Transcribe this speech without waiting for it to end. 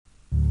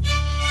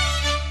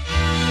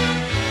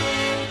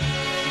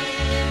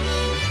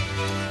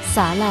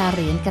ศาลาเห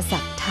รียญกษั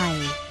ตริย์ไทย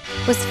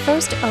was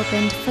first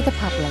opened for the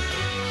public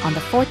on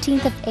the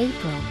 14th of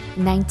April,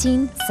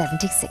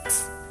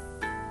 1976,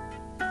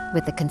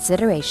 with the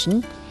consideration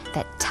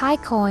that Thai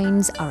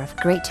coins are of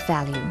great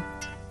value,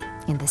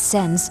 in the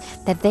sense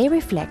that they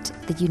reflect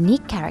the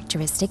unique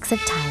characteristics of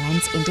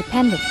Thailand's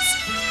independence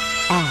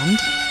and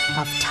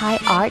of Thai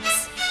arts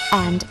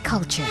and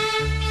culture.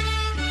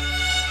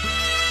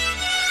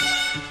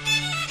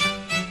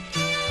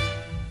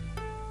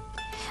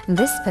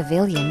 This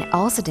pavilion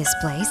also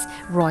displays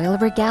royal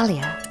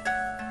regalia,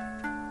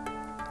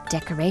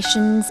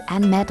 decorations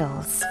and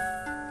medals,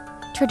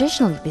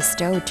 traditionally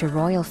bestowed to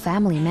royal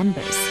family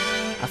members,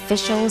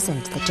 officials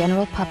and the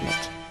general public,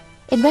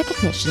 in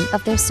recognition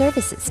of their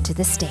services to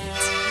the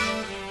state.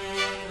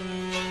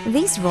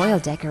 These royal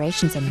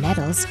decorations and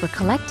medals were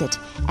collected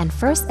and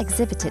first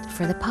exhibited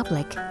for the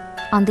public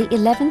on the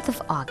 11th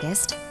of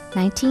August,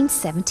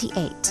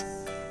 1978,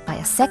 by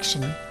a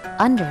section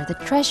under the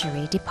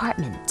Treasury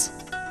Department.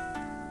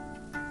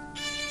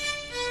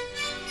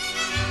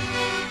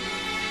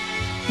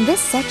 This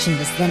section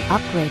was then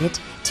upgraded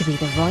to be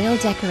the Royal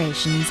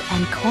Decorations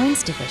and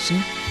Coins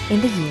Division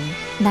in the year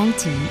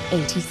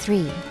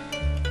 1983.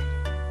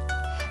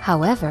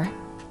 However,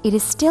 it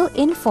is still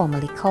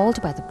informally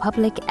called by the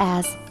public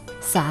as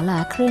ศาลา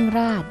เครื่อง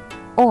ราช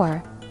or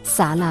ศ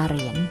าลาเห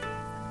รียญ